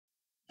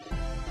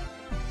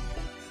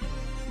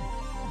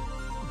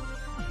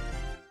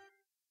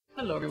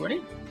Hello,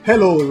 everybody.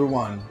 Hello,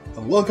 everyone,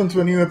 and welcome to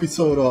a new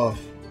episode of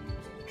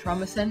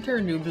Trauma Center,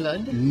 New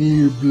Blood.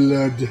 New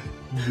Blood.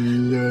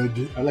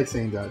 I like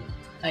saying that.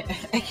 I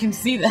can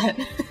see that.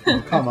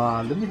 Oh, come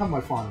on, let me have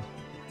my fun.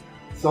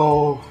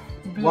 So,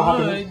 what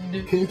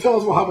happened? Can you tell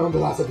us what happened on the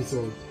last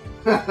episode?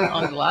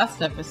 On the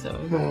last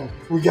episode,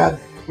 we got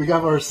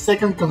our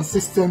second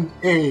consistent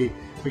A.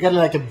 We got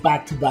like a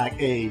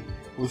back-to-back A,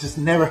 which has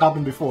never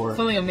happened before.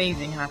 something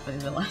amazing happened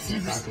in the last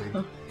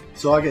episode.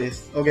 So I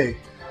guess okay,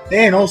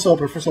 and also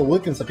Professor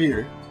Wilkens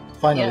appeared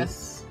finally.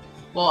 Yes.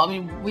 Well, I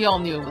mean, we all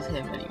knew it was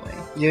him anyway.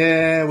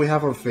 Yeah, we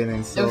have our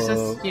feelings. So. It was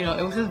just,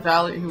 it was just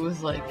Valerie who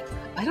was like,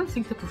 I don't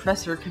think the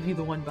professor could be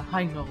the one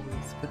behind all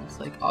this, but it's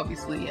like,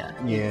 obviously, yeah.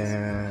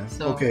 Yeah.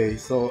 So, okay,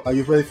 so are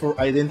you ready for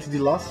identity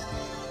loss?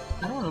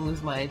 I don't want to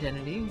lose my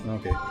identity.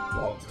 Okay,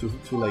 well,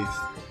 it's too late.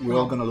 We're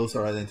all gonna lose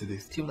our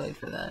identities. Too late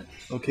for that.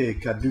 Okay,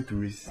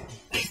 caduceries.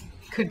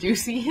 Could you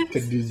see it?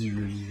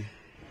 Caduceries.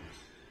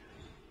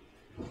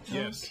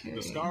 Yes, Okay.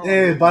 the scar on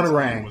Hey, Wilkens' Batarang.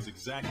 brain was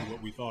exactly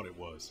what we thought it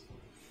was.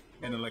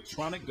 An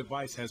electronic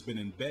device has been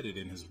embedded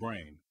in his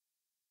brain.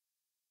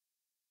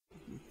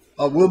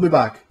 We'll be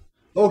back.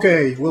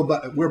 Okay,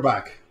 we're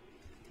back.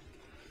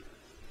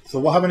 So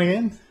what happened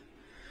again?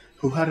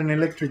 Who had an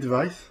electric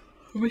device?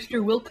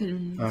 Mr.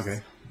 Wilkins.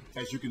 Okay.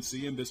 As you can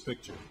see in this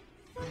picture.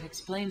 It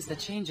explains the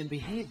change in I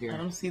behavior.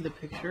 don't see the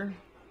picture.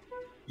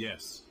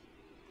 Yes.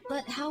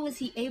 But how was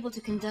he able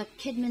to conduct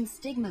Kidman's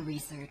stigma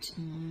research?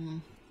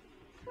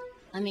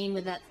 I mean,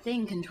 with that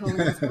thing controlling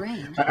his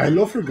brain. I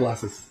love her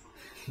glasses.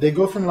 They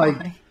go from like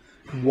Why?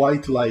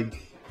 white to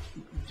like,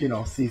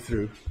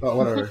 see-through. But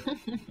whatever.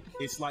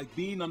 It's like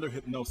being under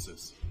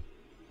hypnosis.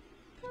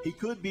 He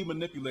could be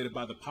manipulated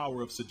by the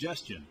power of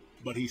suggestion,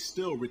 but he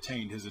still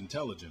retained his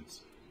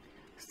intelligence.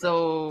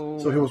 So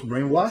So he was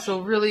brainwashed? So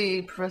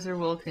really, Professor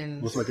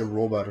Wilkins Was like a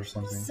robot or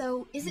something.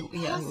 So, is it Yeah,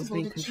 it was possible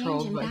being to change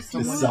controlled him by back to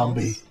A someone normal?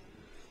 zombie.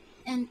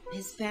 And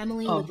his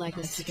family would like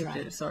us to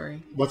try.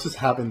 Sorry. What just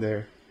happened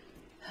there?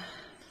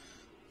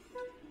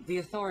 The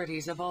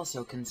authorities have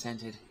also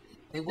consented.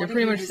 They're want to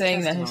pretty hear much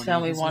saying that his testimony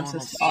family in wants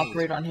normal us to state.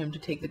 operate on him to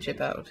take the chip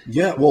out.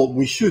 Yeah, well,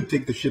 we should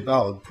take the ship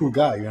out. Poor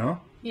guy,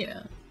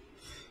 Yeah.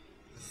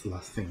 It's the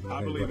last thing that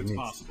I believe anybody it's needs.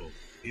 possible,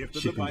 if the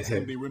Chip in the device head.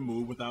 can be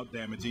removed without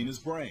damaging his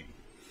brain.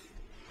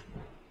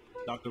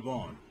 Dr.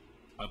 Vaughn,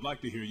 I'd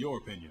like to hear your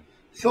opinion.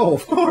 So,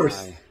 of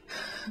course.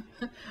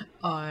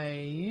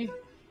 I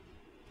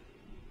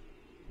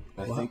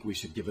I think we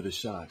should give it a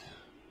shot,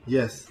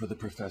 Yes, for the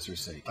professor's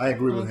sake. I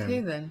agree with okay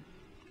him. then.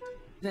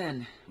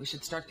 Then, we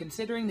should start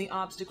considering the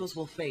obstacles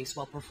we'll face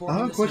while I performing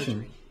have a the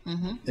question.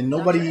 surgery. And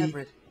nobody Dr.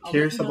 Everett, I'll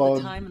cares let you know the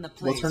about time and the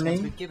what's her place once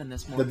name we've given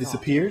this more that thought.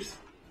 disappears?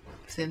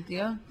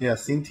 Cynthia. Yeah,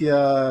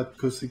 Cynthia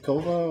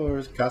Kusikova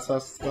or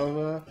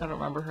Kasaskova. I don't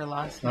remember her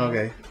last name.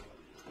 Okay.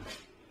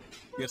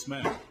 Yes,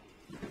 ma'am.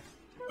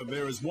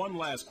 There is one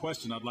last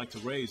question I'd like to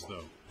raise,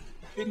 though.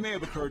 It may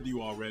have occurred to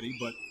you already,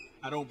 but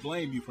I don't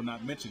blame you for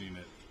not mentioning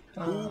it.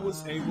 Who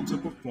was able to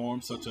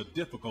perform such a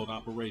difficult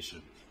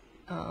operation?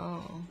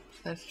 Oh,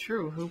 that's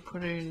true. Who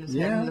put it in his head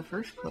Yeah. in the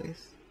first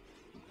place?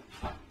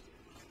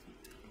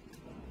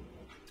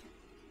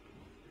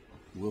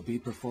 We'll be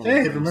performing.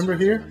 Hey, brain remember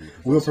surgery here? on you,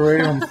 We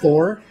operated on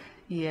Thor.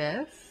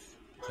 Yes.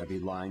 I'd be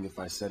lying if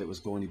I said it was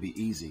going to be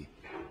easy,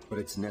 but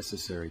it's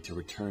necessary to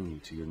return you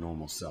to your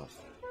normal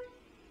self.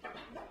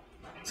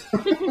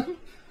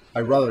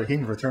 I'd rather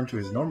him return to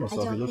his normal I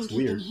self. He don't looks think he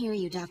can weird. hear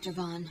you, Dr.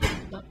 Vaughn.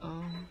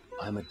 Uh-oh.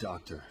 I'm a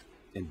doctor,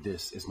 and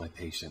this is my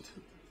patient.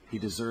 He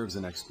deserves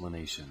an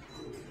explanation.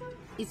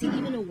 Is he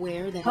even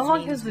aware that How his long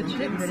name has is the chip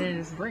Wilkins? been in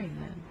his brain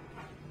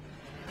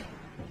then?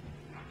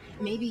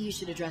 Maybe you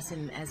should address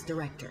him as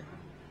director.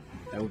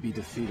 That would be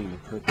defeating the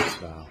purpose,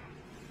 Val.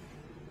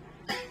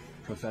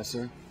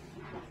 Professor,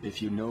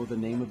 if you know the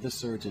name of the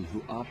surgeon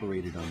who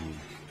operated on you,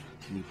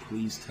 can you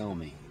please tell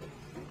me?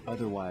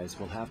 Otherwise,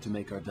 we'll have to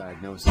make our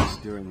diagnosis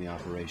during the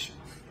operation.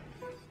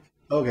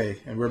 Okay,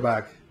 and we're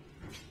back.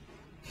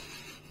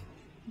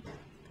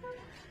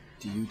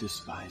 Do you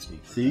despise me,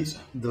 See? Professor?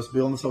 Those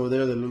buildings over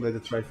there, they look like the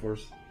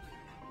Triforce.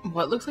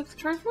 What looks like the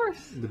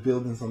Triforce? The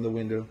buildings on the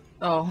window.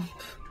 Oh,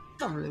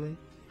 not really.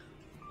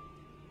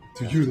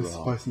 Do you After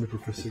all, despise me, If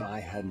Professor? I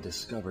hadn't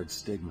discovered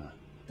stigma,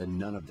 then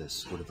none of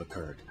this would have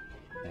occurred.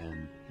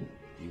 And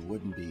you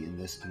wouldn't be in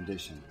this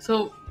condition.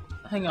 So,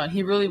 hang on.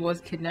 He really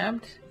was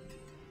kidnapped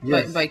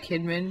Yes. by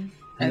Kidman,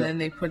 and No. then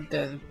they put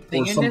the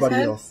thing Or in somebody his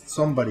head? else.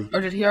 Somebody.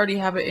 Or did he already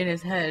have it in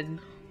his head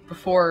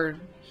before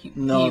he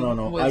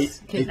No. was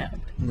kidnapped?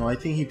 I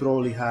think he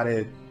probably had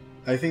it.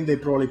 I think they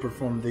probably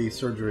performed the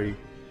surgery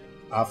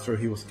after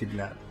he was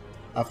kidnapped.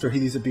 After he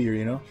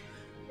disappeared,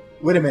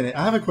 Wait a minute,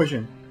 I have a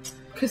question.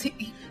 Because Do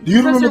you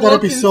remember that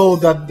Wilkins- episode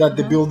that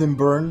the building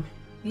burned?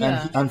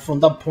 Yeah. And from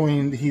that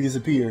point, he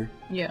disappeared.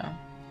 Yeah.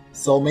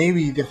 So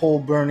maybe the whole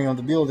burning of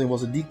the building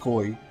was a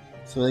decoy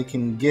so they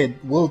can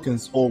get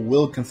Wilkins or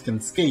Wilkins can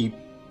escape.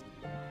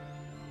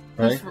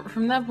 'Cause Right?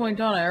 From that point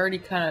on, I already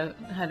kind of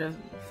had a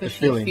fishy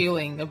feeling.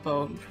 feeling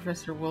about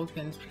Professor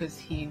Wilkins because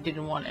he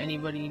didn't want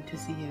anybody to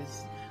see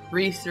his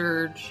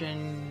research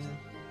and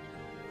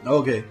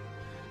Okay.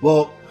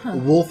 Well,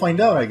 we'll find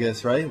out, I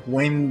guess, right?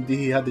 When did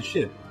he have the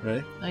chip,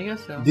 right? I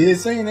guess so. Did it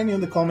say in any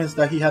of the comments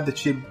that he had the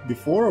chip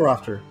before or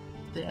after?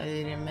 They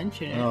didn't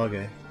mention it. Oh,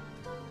 okay.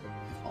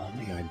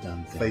 Only I'd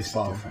done things Face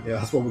palm. differently. Yeah,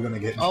 that's what we're gonna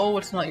get. Oh,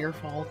 it's not your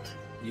fault.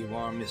 You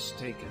are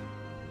mistaken.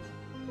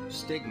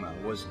 Stigma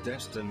was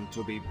destined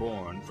to be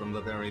born from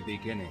the very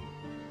beginning.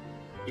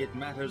 It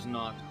matters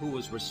not who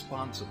is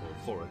responsible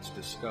for its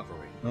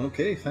discovery.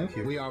 Okay, thank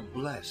you. We are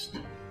blessed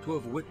to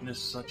have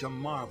witnessed such a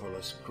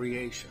marvelous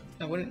creation.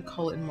 I wouldn't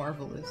call it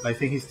marvelous. I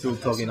think he's still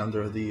talking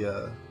under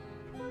the.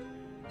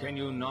 Can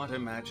you not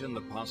imagine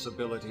the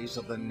possibilities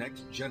of the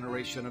next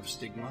generation of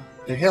Stigma?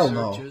 The hell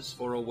no. Searches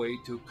for a way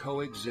to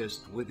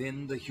coexist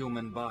within the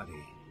human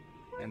body,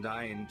 and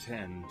I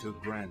intend to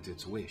grant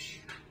its wish.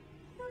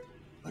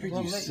 What are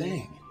you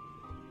saying?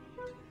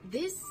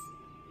 This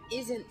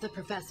isn't the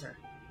professor.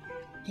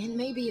 It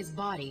may be his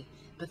body,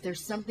 but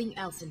there's something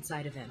else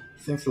inside of him.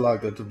 Seems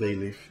like that to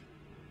Bayleaf.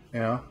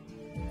 Yeah.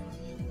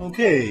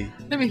 Okay.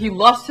 Maybe he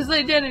lost his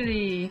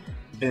identity.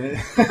 And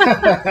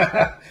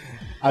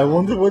I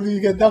wonder where do you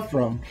get that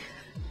from?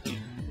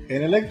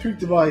 An electric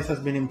device has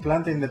been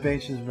implanted in the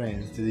patient's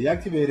brains. To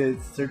deactivate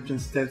it, certain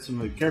steps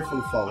must be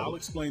carefully I'll followed.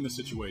 explain the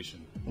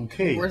situation.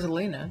 Okay. Where's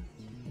Elena?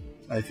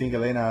 I think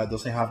Elena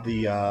doesn't have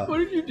the What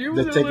did you do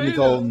the with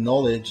technical Elena?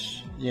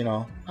 knowledge, you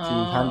know, to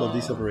handle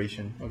this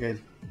operation. Okay,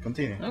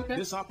 continue. Okay.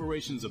 This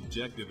operation's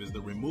objective is the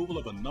removal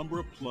of a number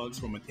of plugs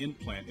from an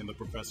implant in the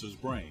professor's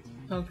brain.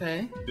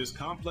 Okay. This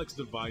complex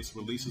device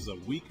releases a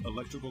weak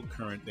electrical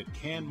current that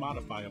can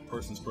modify a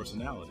person's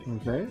personality.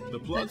 Okay. The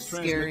plugs That's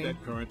transmit scary.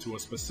 that current to a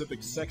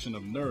specific section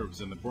of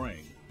nerves in the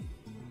brain.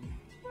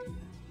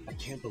 I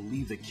can't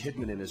believe that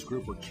Kidman and his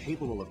group were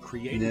capable of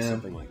creating Yeah.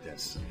 something like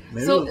this.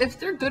 Maybe So if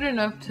they're good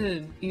enough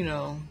to, you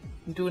know,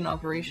 do an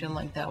operation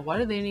like that, why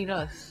do they need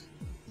us?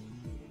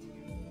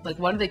 Like,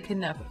 why do they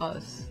kidnap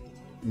us?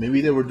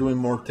 maybe they were doing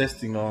more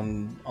testing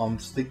on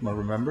Stigma.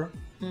 Remember,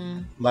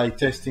 like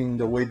testing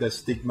the way that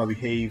Stigma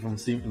behave on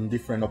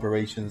different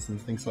operations and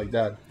things like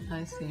that.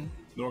 I see.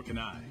 Nor can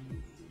I.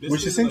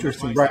 Which is isn't a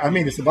interesting, device right? I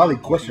mean, it's a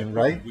valid question,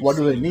 right? we What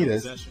do see they in need their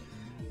us? possession.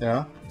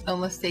 Yeah.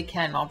 Unless they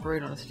can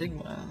operate on a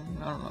stigma.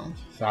 I don't know.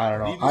 So I don't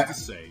know. Needless to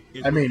say,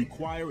 it I would mean,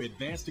 require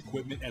advanced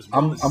equipment as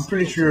well I'm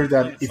pretty as sure skills to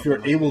that plant if you're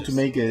something able like to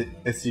this. make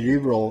a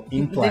cerebral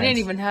implant, They didn't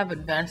even have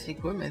advanced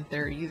equipment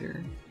there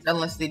either.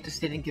 Unless they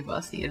just didn't give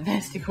us the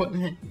advanced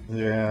equipment.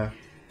 yeah.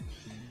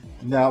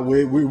 Now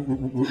we're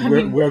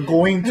mean-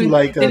 going to I mean,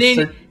 like they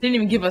a didn't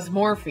even give us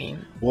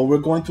morphine. well, we're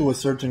going to a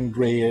certain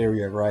gray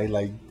area, right?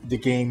 Like the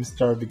games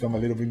start to become a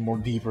little bit more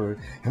deeper.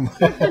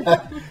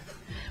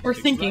 We're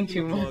thinking Extracting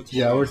too the much. plugs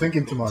Yeah, is a we're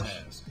thinking too difficult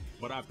much. task,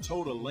 but I've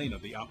told Elena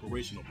the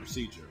operational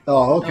procedure.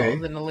 Oh, okay.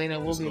 Oh, then Elena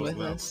will This be goes with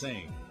without us.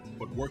 saying,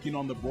 but working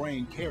on the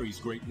brain carries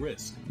great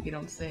risk. You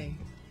don't say.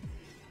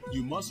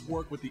 You must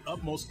work with the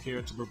utmost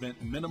care to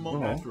prevent minimal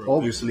Well, after effects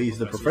obviously, of he's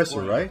the professor's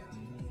professor, brain. right?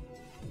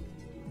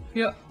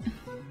 Yep.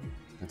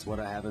 That's what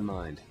I have in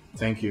mind.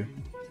 Thank you.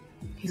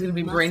 He's gonna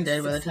be Must brain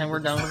dead by the succeed. time we're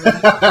done with it.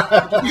 Like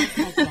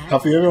that.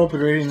 Have you ever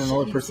operated in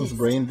another Should person's exist.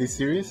 brain this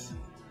series?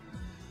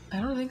 I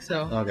don't think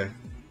so. Okay.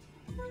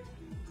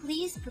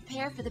 Please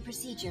prepare for the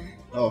procedure.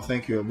 Oh,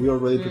 thank you. We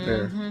already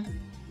prepared. Mm-hmm.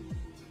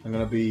 I'm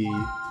gonna be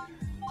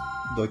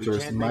We Dr.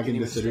 can't make any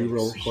Smacking the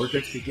cerebral mistakes.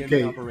 cortex. Begin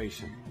Okay. the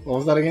operation. What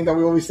was that again that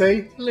we always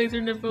say?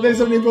 Laser nipple.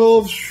 Laser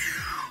nipples.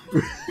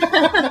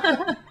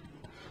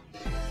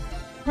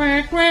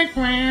 Quack, quack,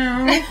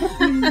 quack.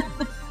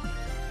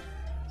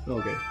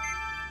 Okay.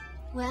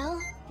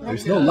 Well, There's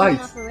let's no begin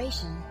lights. the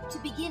operation. To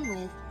begin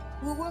with,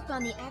 we'll work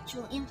on the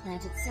actual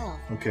implant itself.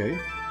 Okay.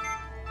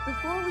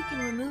 Before we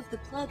can remove the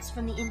plugs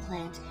from the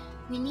implant,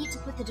 we need to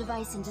put the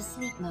device into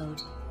sleep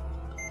mode.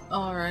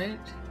 Alright.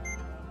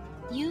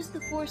 Use the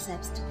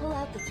forceps to pull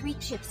out the 3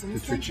 chips in the, The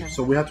three center. chips.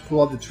 So we have to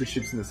pull out the 3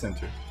 chips in the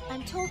center.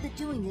 I'm told that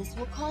doing this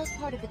will cause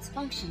part of its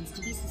functions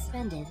to be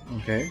suspended.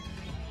 Okay.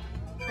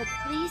 But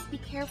please be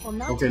careful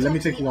not Okay, to let me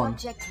touch take the one.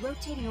 objects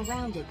rotating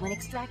around it when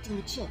extracting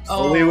the chips.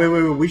 Oh. Oh, wait.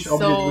 Which object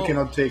so we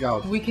cannot take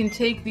out? We can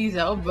take these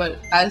out, but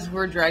as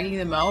we're dragging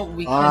them out,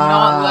 we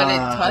cannot let it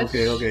touch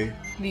Okay.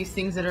 these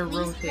things that are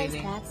Please place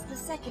rotating. that's the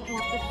second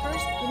one.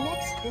 The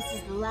next, this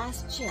is the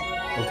last chip.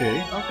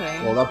 Okay.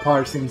 Okay. Well, that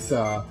part seems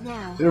a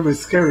Now, little bit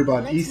scary,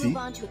 but let's easy. move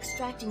on to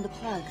extracting the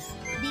plugs.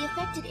 The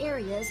affected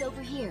area is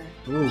over here.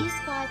 Ooh. These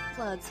 5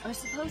 plugs are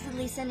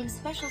supposedly sending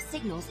special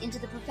signals into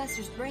the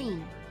professor's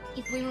brain.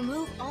 If we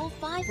remove all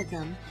 5 of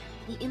them,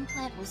 the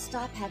implant will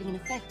stop having an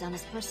effect on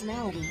his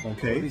personality. What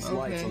are Okay. these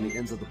lights Okay. on the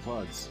ends of the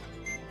plugs?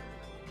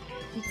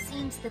 It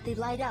seems that they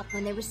light up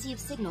when they receive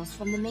signals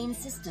from the main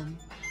system.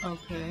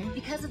 Okay.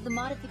 Because of the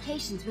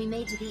modifications we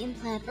made to the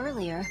implant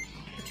earlier,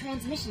 the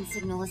transmission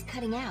signal is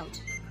cutting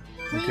out.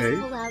 Please Okay.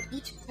 pull out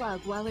each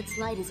plug while its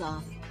light is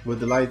off.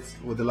 With the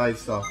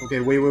lights off. Okay.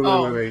 Wait.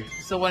 Oh,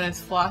 so when it's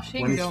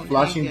flashing, When it's don't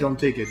flashing, take it. don't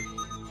take it.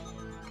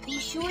 Be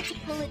sure to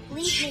pull it.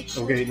 Please make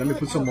sure Okay, to let me pull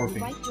put it some out more in the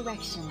thing. right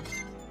direction.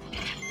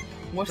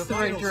 What's The the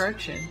right vitals.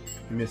 direction?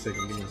 Give me a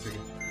second.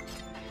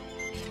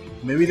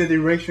 Maybe the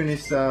direction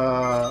is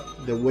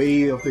the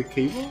way of the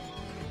cable.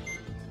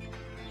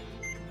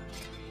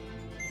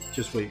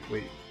 Just wait.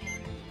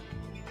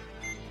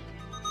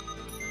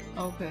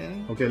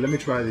 Okay. Okay, let me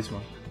try this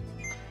one.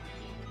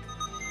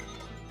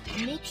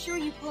 Make sure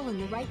you pull in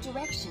the right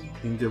direction.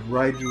 In the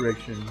right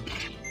direction.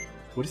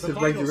 What is the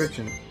right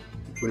direction?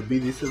 Would it be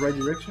this the right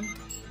direction?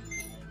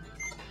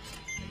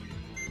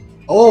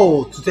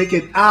 Oh, to take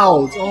it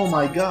out! Oh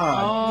my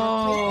god!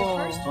 Now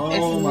place the first one.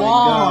 It's Oh my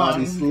long.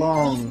 god, it's Please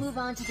long. move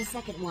on to the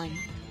second one.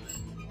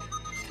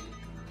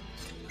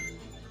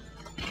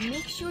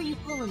 Make sure you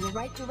pull in the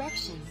right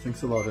direction.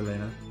 Thanks a lot,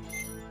 Elena.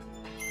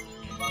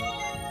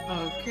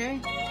 Okay.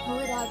 Pull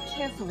it out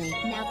carefully.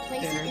 Now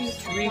place it in the There's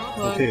 3 trap.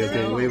 plugs.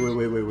 Okay, now.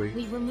 wait.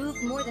 We've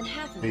removed more than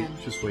half of Wait, them.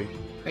 just wait.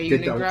 Are you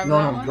gonna grab that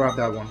No, one? grab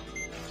that one.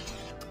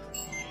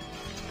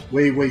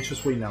 Wait,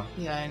 just wait now.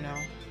 Yeah, I know.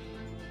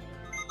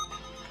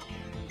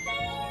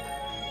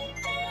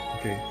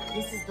 Okay.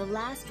 This is the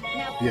last.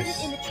 Now put Yes.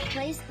 it in the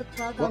place the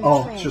plug Well, on the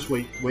oh, tray. just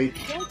wait.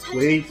 Don't touch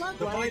Wait. the plug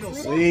The while it's vitals.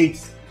 lit up.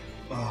 Wait.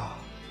 Ah.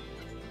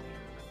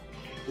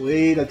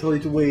 Wait, I told you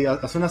to wait.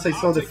 As soon as I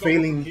saw the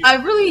failing... I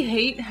really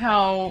hate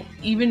how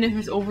even if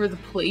it's over the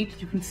plate,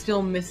 you can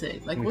still miss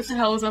it. Like, what the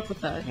hell is up with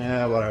that?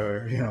 Yeah,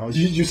 whatever. You know,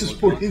 you just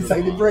put it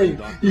inside the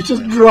brain. You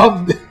just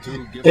dropped...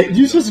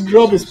 You just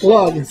drop his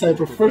plug inside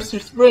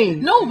Professor's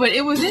brain. No, but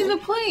it was in the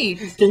plate.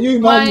 Can you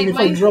imagine if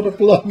I my- drop a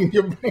plug in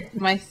your brain?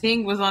 My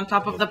thing was on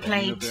top of the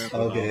plate.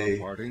 Okay.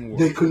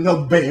 They could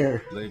not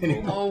bear.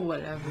 Oh,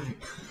 whatever.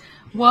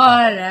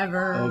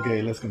 Whatever.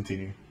 Okay, let's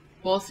continue.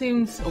 Well, it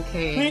seems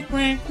okay.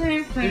 We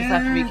just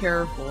have to be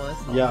careful.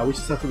 That's all. Yeah, we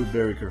just have to be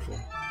very careful.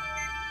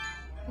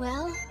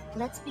 Well,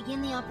 let's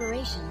begin the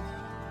operation.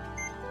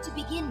 To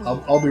begin with,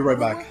 I'll be right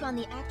we'll back. work on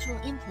the actual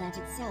implant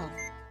itself.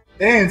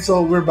 And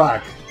so we're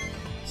back.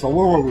 So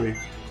where were we?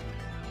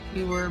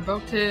 We were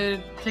about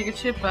to take a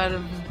chip out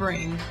of his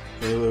brain.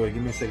 Wait,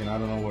 give me a second. I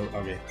don't know where...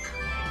 Okay.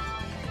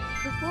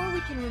 Before we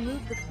can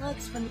remove the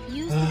plugs from,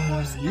 use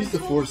Use the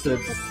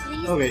forceps. but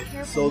please Okay, be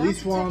careful so not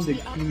this to one, touch the the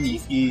key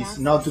eyepiece is without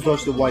not to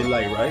touch the the white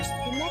light, right?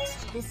 The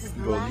next, this is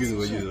the Go, last you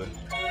do it. chip.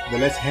 The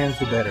less hands,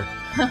 the better.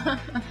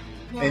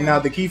 And now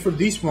the key for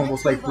this one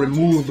was like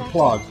remove the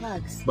plug,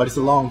 but it's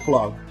a long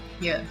plug.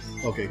 Yes.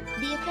 Okay.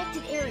 The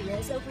affected area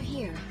is over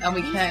here. And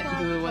we These can't five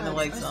do it when the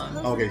plugs light's are on.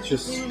 supposed Okay, to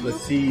just be let's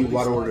removed see from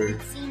what the order.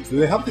 It seems Do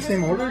they have the because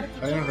same of order? I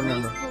modification, don't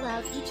remember. Please pull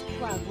out each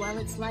plug while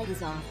its light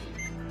is off.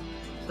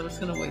 So I'm just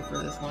gonna wait for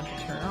this one to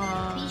turn Be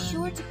on.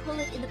 sure to pull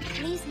it in the.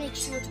 Please make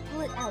sure to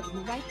pull it out in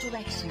the right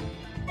direction.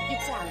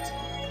 It's out.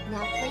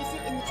 Now place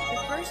it in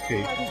the first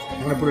Okay, plug has been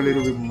I'm gonna put a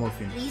little removed. bit more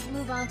thing. Please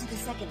move on to the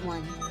second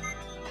one.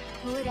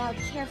 Pull it out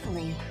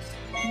carefully.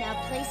 Now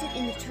place it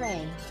in the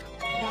tray.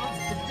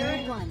 That's the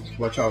third one.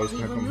 Watch out, it's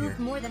We gonna come here. removed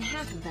more than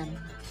half of them.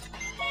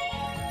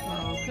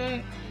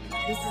 Okay.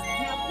 This is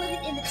now put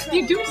it in the tray.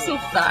 You do so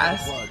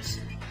fast. Plugs.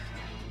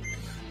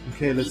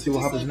 Okay, let's see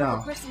what happens Disable the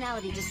now.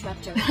 personality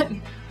disruptor.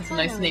 That's a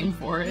nice Finally, name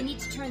for We it. need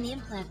to turn the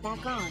implant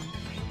back on.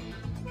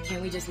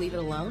 Can't we just leave it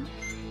alone?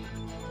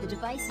 The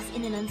device is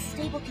in an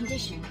unstable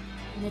condition,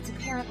 and it's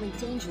apparently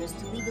dangerous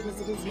to leave it as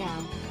it is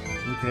now.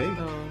 Okay,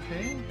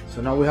 Okay.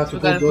 so now we have to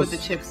We gotta put those. put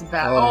the chips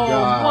back. Oh, Oh,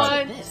 God.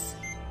 what? This.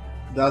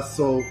 That's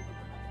so.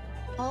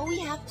 All we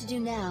have to do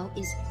now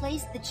is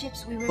place the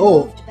chips we removed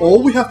Oh, back all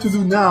we into have to the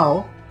do center.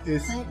 now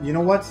is, you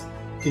know what?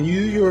 Can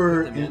you do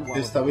your And then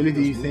while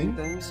stability those thing,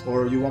 things,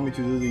 or you want me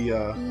to do the?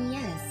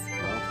 Yes.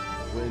 well,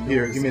 we're in no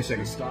Here, give me a position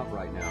to second. Stop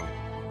right now,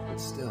 but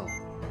still.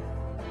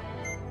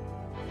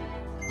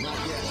 Not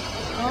yet.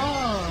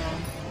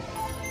 Oh.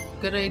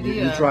 Good You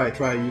idea. try,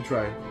 you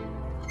try.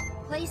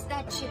 Place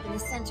that chip in the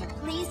center.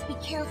 Please be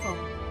careful.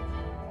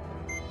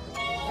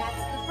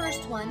 That's the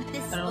first one. This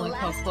is I the don't like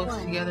how last close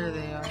one. together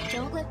they are.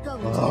 Don't let go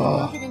until Ah.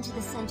 you move it into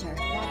the center.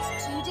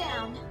 That's 2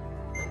 down.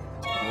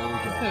 There we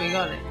go. Okay, we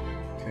got it.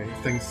 Okay,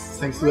 thanks to the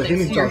Thanks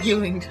healing to your touch.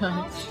 healing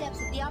All touch. steps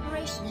of the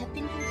operation have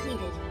been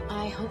completed.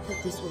 I hope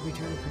that this will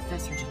return the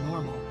professor to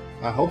normal.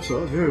 I hope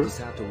so We too. just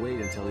have to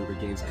wait until he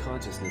regains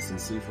consciousness and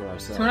see for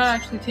ourselves. So we're not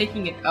actually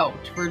taking it out.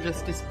 We're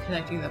just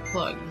disconnecting the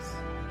plugs.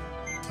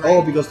 Oh,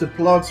 Right? because the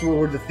plugs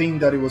were the thing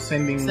that it was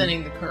sending.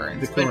 Sending the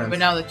currents. The But currents.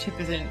 now the chip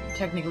isn't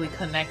technically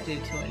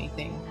connected to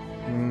anything.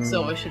 Mm,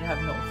 So it should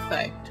have no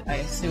effect, I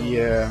assume.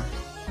 yeah,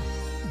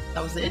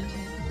 That was it?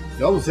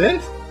 that was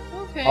it.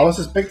 Okay. I was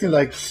expecting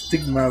like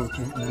Stigma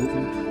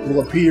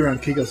will appear and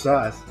kick us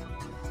ass.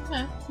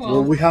 Eh, Will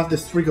well, we have the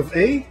streak of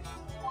A?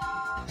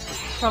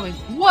 probably.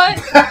 What?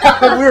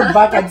 We're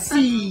back at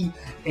C.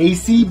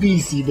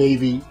 ACBC,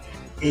 baby.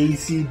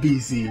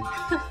 ACBC.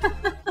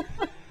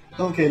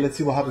 Okay, let's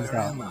see what happens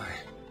Where now. am I?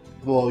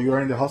 Well, you're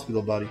in the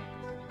hospital, buddy.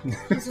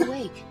 He's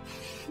awake.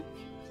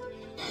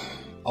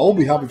 I'll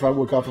be happy if I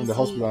wake up from the Is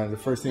he hospital and the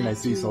first thing I back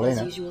see is to his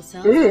Elena. usual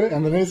self?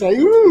 And then it's like,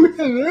 ooh,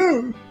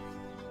 hello.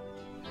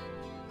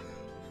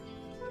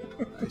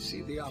 I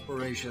see the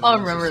operation. I'll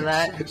was a remember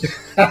that.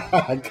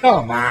 success.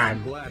 Come I'm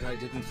on. glad I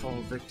didn't fall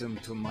victim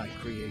to my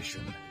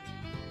creation.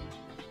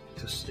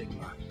 To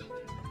stigma.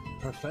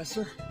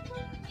 Professor?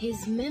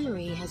 His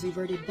memory has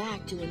reverted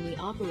back to when we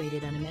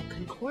operated on him at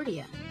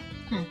Concordia.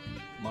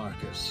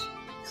 Marcus.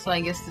 So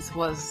I guess this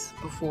was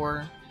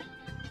before.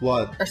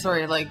 What? Or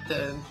sorry, like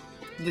the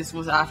this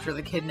was after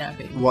the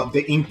kidnapping. What,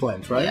 the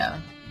implant, right?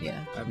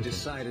 Yeah. I've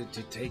decided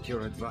to take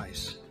your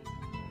advice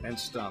and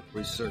stop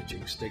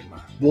researching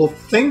stigma. Well,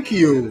 thank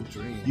you.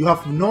 Dream. You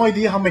have no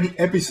idea how many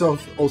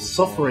episodes of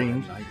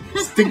suffering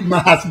stigma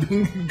has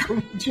been,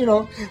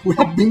 we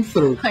have been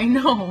through. I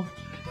know.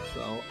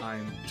 So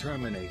I'm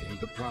terminating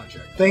the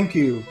project. Thank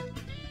you.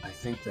 I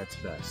think that's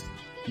best.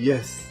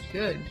 Yes.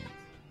 Good.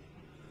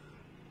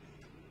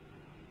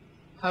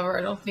 However,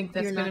 I don't think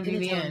that's You're going not to be gonna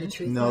the tell him end.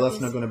 truth No, like that's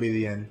this? not going to be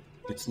the end.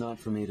 It's not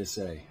for me to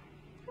say.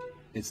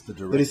 It's the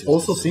director. There is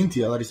also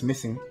Cynthia that is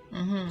missing.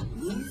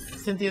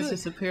 Cynthia's Good.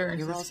 disappearance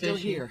You're is all still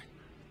fishy. here.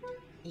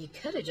 You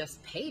could have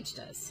just paged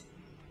us.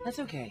 That's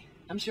okay.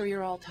 I'm sure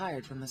you're all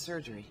tired from the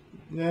surgery.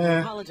 I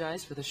Yeah.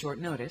 apologize for the short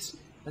notice,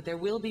 but there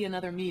will be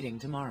another meeting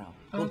tomorrow.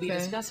 We'll be Okay.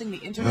 discussing the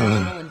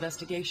international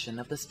investigation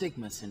of the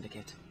Stigma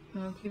Syndicate.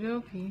 Okie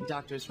dokie.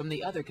 Doctors from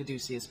the other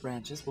Caduceus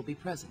branches will be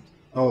present.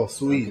 Oh, I'm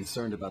sweet.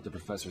 concerned about the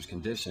professor's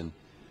condition,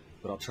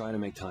 but I'll try to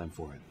make time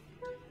for it.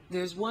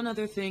 There's one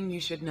other thing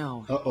you should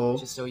know, Uh-oh.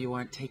 just so you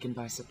aren't taken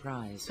by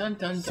surprise. Dun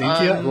dun dun.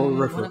 Cynthia, roll One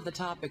refer. of the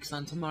topics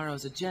on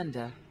tomorrow's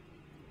agenda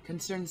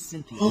concerns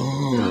Cynthia.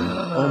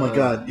 Oh my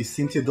god, is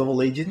Cynthia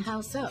double agent?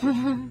 How so?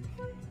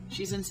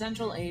 She's in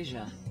Central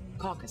Asia,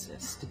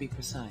 Caucasus to be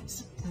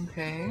precise,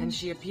 Okay. and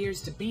she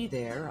appears to be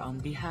there on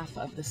behalf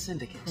of the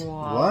Syndicate.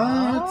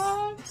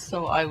 What?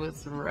 So I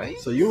was right?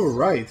 So you were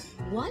right.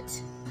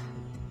 What?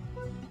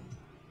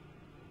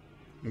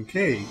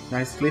 Okay,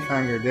 nice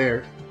cliffhanger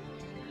there.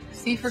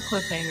 C for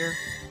cliffhanger.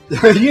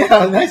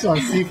 Yeah, nice one.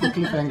 C for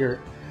cliffhanger.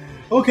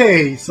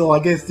 Okay, so I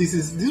guess this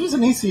was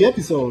an easy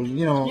episode.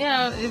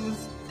 Yeah, it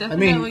was I mean,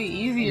 definitely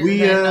easier we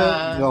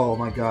than, oh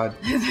my god.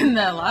 than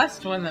that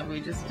last one that we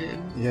just did.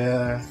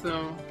 Yeah.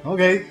 So,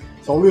 Okay,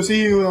 so we'll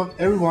see you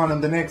everyone on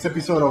the next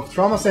episode of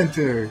Trauma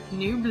Center.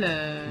 New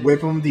Blood.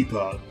 Weapon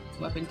Depot.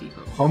 Weapon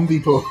Depot. Home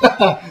Depot.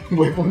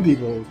 Weapon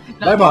Depot.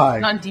 Bye Not bye.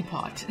 Not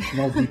Depot.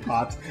 No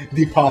depot.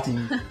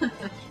 Departing.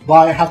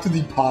 Bye. I have to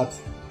depart.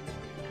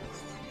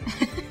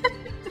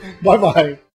 Bye bye.